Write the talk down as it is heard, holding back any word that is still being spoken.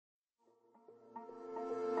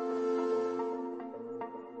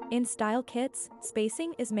In style kits,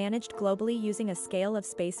 spacing is managed globally using a scale of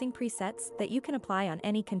spacing presets that you can apply on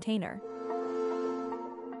any container.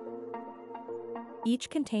 Each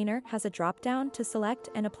container has a dropdown to select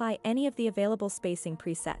and apply any of the available spacing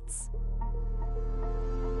presets.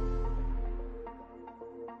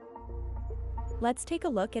 Let's take a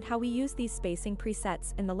look at how we use these spacing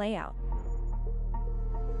presets in the layout.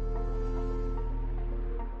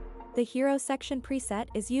 The Hero Section preset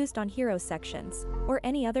is used on hero sections, or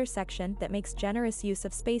any other section that makes generous use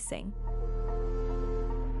of spacing.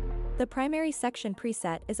 The Primary Section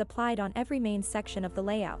preset is applied on every main section of the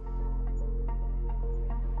layout.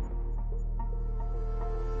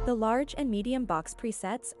 The Large and Medium Box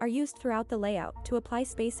presets are used throughout the layout to apply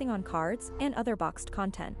spacing on cards and other boxed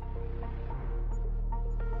content.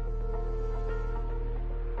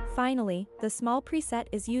 Finally, the Small preset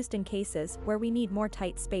is used in cases where we need more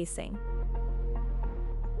tight spacing.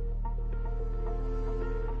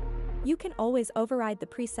 You can always override the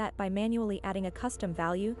preset by manually adding a custom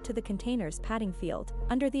value to the container's padding field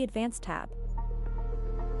under the Advanced tab.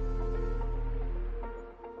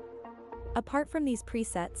 Apart from these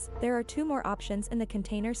presets, there are two more options in the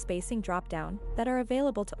container spacing dropdown that are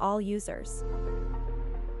available to all users.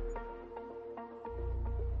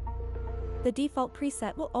 The default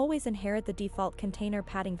preset will always inherit the default container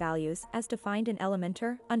padding values as defined in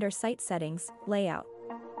Elementor under Site Settings, Layout.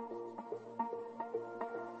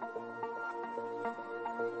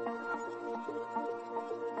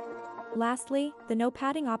 Lastly, the No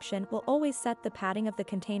Padding option will always set the padding of the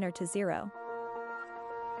container to 0.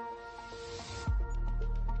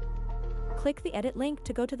 Click the Edit link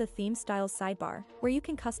to go to the Theme Styles sidebar, where you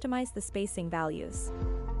can customize the spacing values.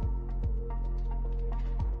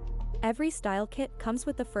 Every style kit comes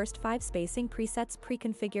with the first 5 spacing presets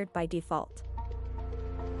pre-configured by default.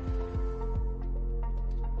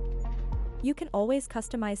 You can always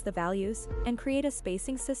customize the values and create a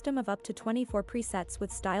spacing system of up to 24 presets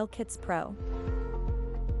with Style Kits Pro.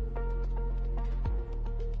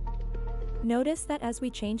 Notice that as we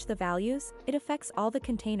change the values, it affects all the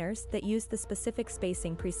containers that use the specific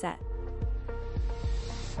spacing preset.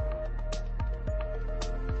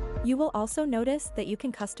 You will also notice that you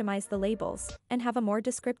can customize the labels and have a more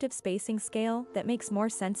descriptive spacing scale that makes more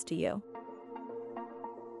sense to you.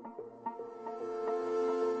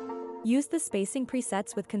 Use the spacing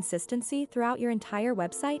presets with consistency throughout your entire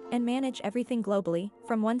website and manage everything globally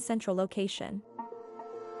from one central location.